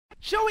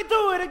Shall we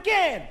do it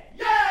again?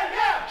 Yeah,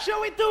 yeah. Shall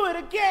we do it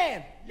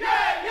again?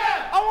 Yeah,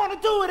 yeah. I want to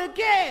do it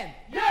again.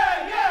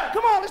 Yeah, yeah.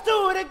 Come on, let's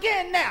do it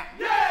again now.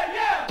 Yeah,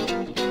 yeah.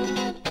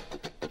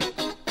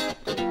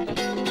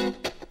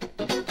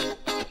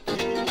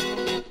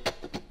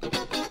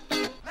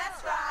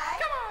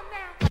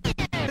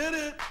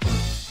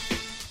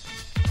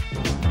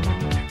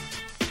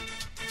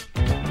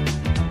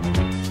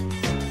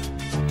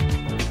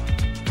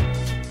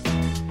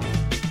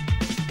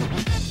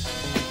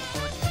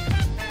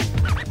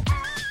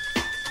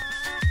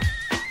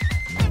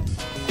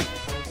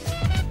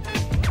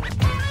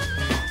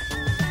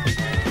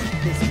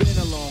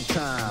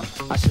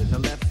 I shouldn't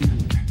have left you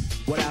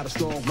without a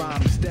strong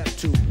rhyme to step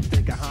to.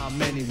 Think of how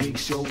many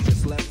weeks shows you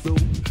slept through.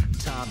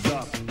 Time's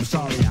up, I'm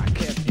sorry I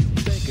kept you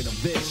thinking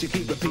of this. You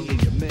keep repeating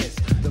your miss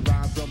the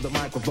rhymes from the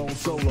microphone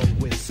solo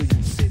with. So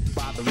you sit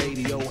by the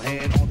radio,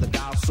 hand on the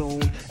dial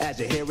soon. As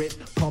you hear it,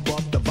 pump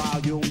up the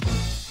volume.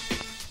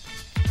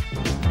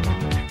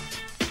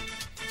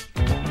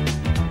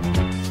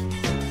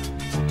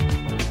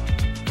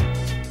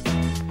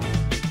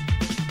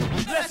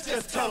 Let's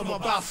just tell them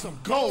about some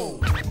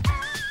gold.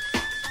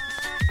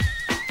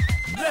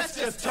 Let's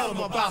just tell them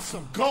about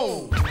some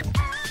gold.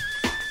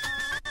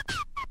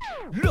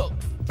 Look,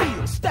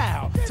 feel,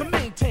 style to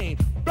maintain.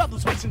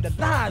 Brothers wasting their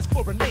lives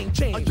for a name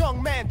change. A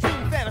young man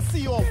dream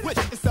fantasy or wish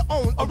is to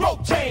own a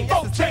rope chain.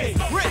 Rope chain.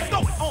 Rick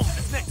going on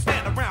this next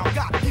man around.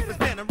 Gotta keep his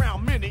man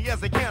around. Many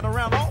as they can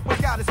around. Always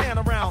got his hand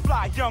around. A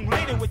fly young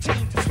lady with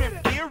chains and swim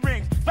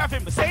earrings.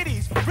 Driving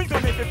Mercedes. Rings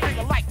them in the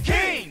finger like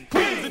king.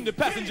 Queens in the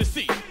passenger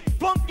seat.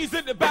 Flunkies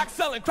in the back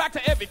selling crack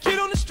to every kid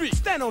on the street.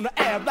 Stand on the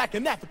ab like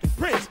an African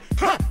prince.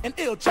 An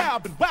ill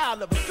child been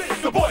wild ever since.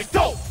 The boy's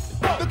dope.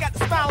 Look at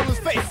the smile on his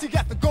face. He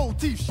got the gold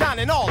teeth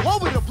shining all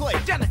over the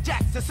place. Janet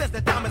Jackson says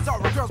that diamonds are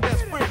a girl's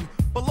best friend.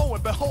 But lo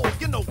and behold,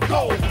 you know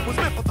gold was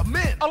meant for the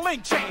men. A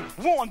link chain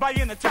worn by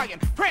an Italian,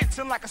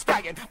 prancing like a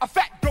stallion. A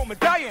fat gold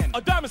medallion. A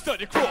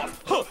diamond-studded cross.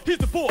 He's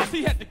the boss.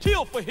 He had to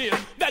kill for his.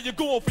 Now you're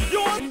going for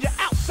yours. And you're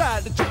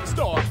outside the jewelry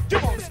store. You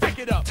want to stick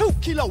it up. 2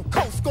 kilo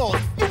cold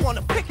scores. You want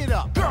to pick it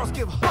up. Girls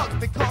give hugs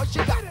because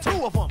you got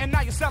 2 of them. And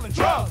now you're selling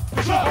drugs.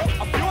 But you want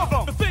a few of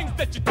them. The things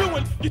that you're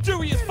doing, your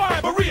jury is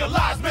fine. But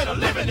realize men are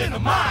living in the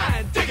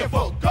mine, digging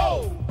for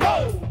gold,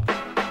 gold.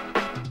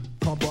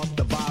 Pump up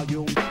the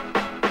volume.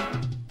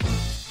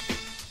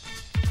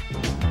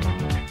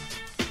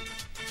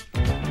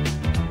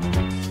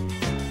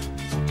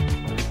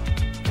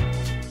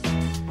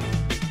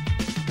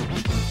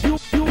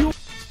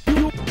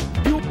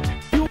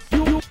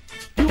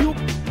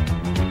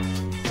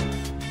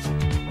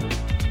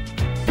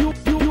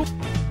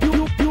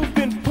 You've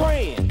been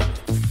praying,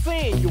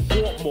 saying you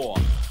want more.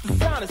 The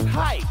sound is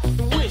hype,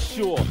 and we're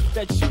sure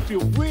that you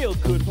feel real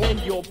good when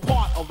you're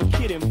part of a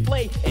kid and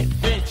play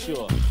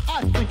adventure.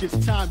 I think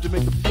it's time to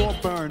make the floor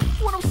burn.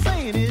 What I'm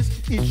saying is,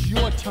 it's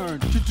your turn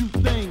to do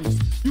things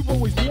you've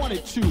always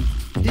wanted to.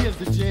 Here's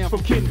the jam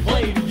From Kid and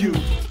Play to you.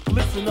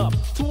 Listen up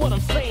to what I'm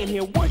saying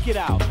here, work it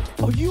out.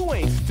 Oh, you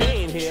ain't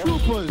staying here.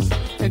 Troopers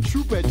and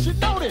troopettes should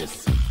know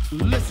this.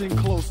 Listen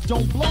close,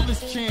 don't blow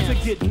this chance.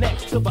 To get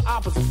next to the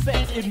opposite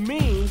sex, it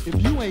means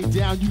if you ain't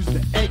down, use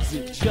the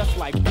exit. Just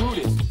like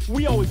Brutus,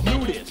 we always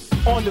knew this.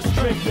 On the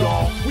strip,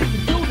 y'all, we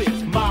can do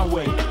this my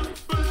way.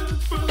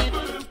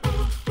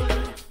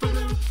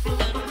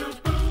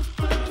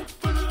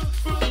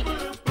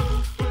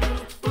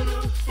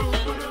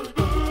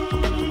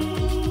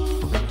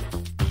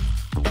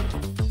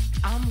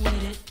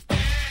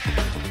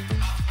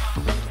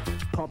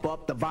 Pump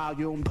up the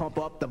volume, pump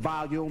up the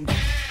volume.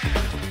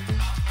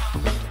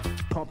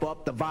 Pump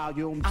up the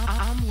volume.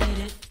 I'm with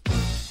it.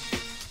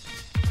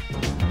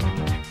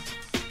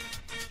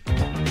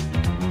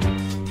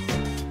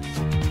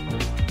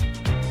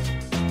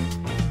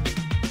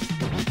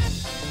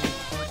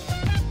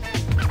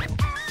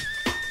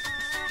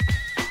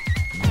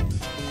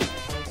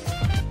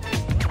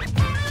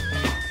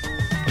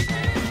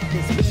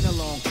 It's been a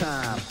long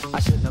time. I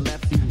shouldn't have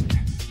left you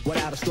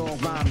without a strong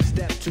rhyme to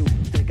step to.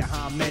 Think of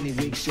how many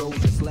weeks shows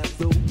you slept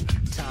through.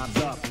 Time's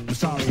up. I'm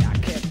sorry I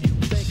kept you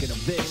thinking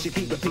of this. You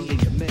keep repeating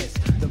your miss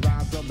the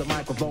rhyme from the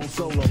microphone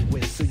solo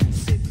with. So you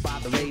sit by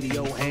the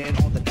radio, hand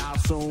on the dial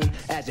soon.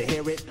 As you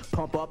hear it,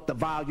 pump up the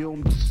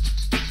volume.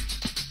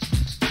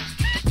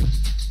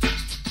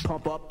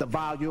 Pump up the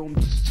volume.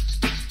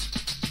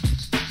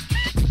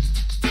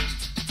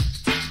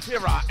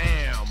 Here I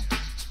am,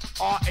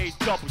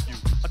 R.A.W.,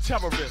 a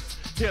terrorist,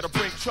 here to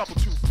bring trouble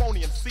to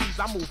phony MCs.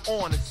 I move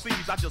on and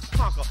seize, I just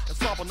conquer and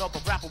solve another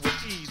rapper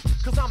with ease.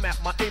 Cause I'm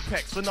at my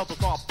apex and others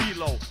are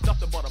below,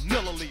 nothing but a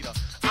milliliter.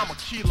 I'm a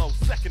kilo,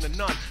 second to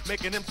none,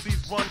 making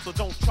MCs run, so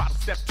don't try to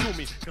step to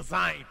me, cause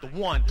I ain't the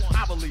one.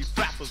 I believe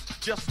rappers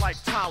just like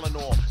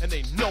Tylenol, and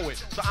they know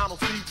it, so I don't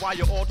see why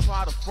you all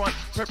try to front,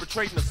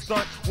 perpetrating a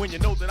stunt, when you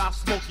know that I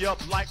smoke you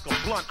up like a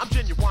blunt. I'm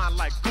genuine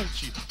like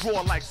Gucci,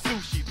 raw like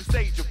sushi. The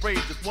stage of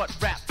rage is what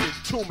rap did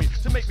to me,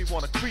 to make me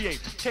wanna create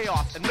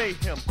chaos and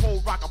mayhem,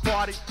 cold rock a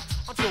party.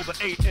 until the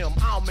AM.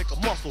 I'll make a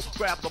muscle,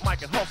 grab the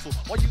mic and hustle.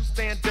 While you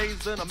stand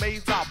dazed and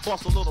amazed, I'll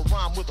bust a little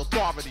rhyme with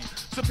authority,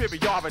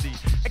 superiority,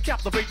 and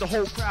captivate the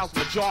whole crowd's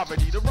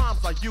majority. The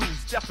rhymes I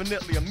use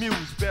definitely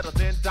amuse, better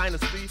than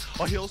Dynasty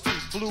or Hill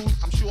Street Blues.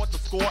 I'm sure to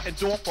score and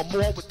door for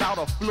more without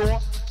a floor,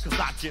 cause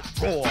I get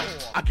raw,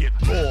 I get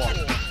raw.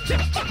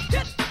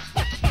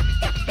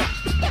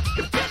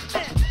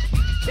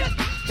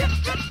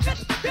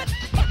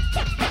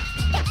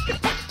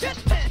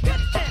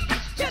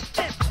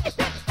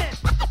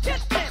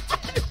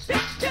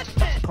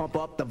 Pump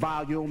up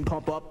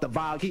the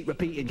volume, keep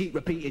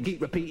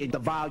repeating, the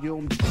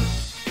volume.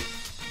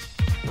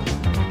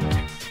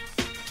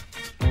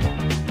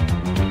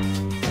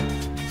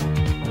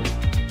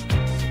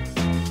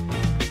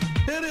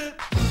 Hit it.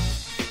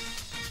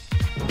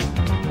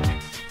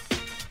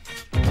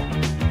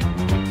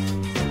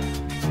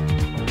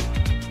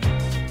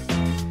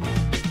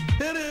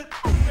 Hit it.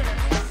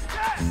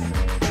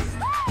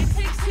 It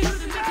takes two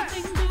to make a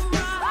thing go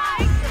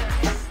right.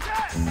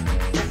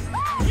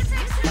 It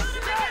takes two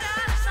to make it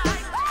out of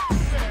sight.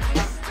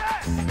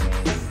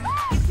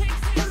 It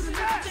takes two to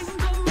make a thing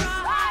go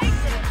right.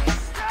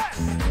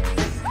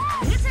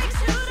 It takes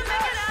two to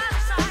make it out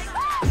of sight.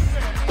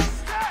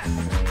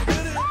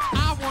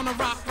 I wanna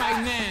rock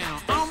right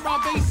now. I'm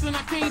Rob Bass and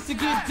I came to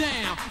get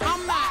down.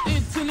 I'm not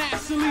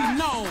internationally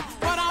known,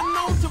 but I'm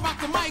known to rock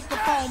the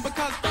microphone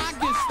because I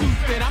get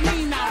stupid. I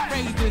mean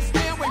outrageous.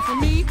 Stay away from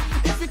me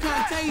if you're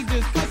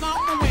contagious, cause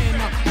I'm a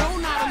winner, no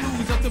not a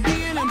loser. To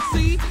be an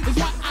MC is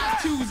what I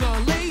choose.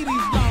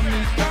 Ladies love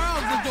me,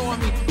 girls adore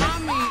me. I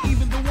mean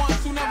even the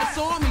ones who never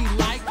saw me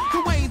like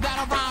the way that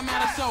I rhyme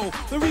at a show.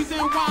 The reason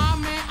why,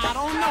 man, I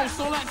don't know,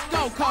 so let's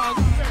go, cause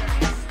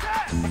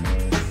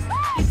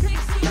It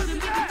takes two to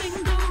make a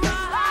thing go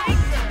right.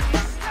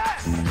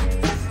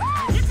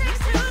 It takes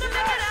two to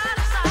make it out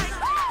of sight.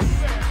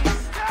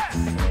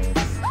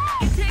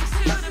 It takes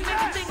two to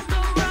make a thing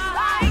go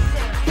right.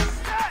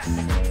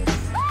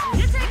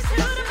 It takes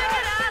two to make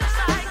it out of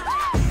sight.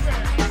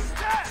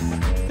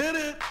 Hit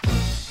it.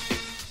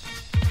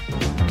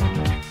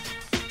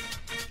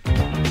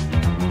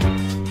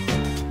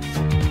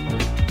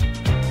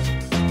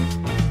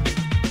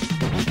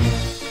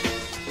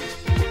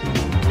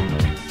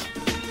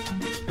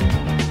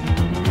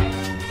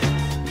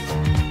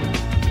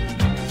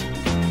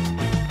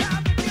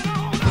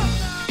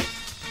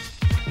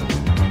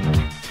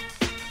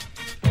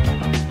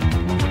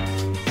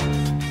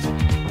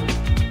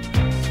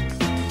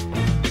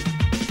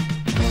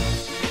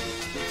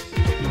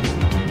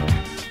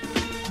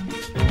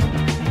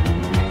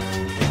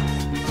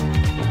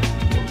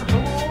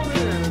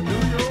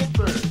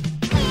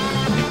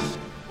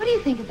 What do you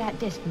think of that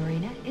disc,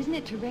 Marina? Isn't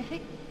it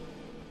terrific?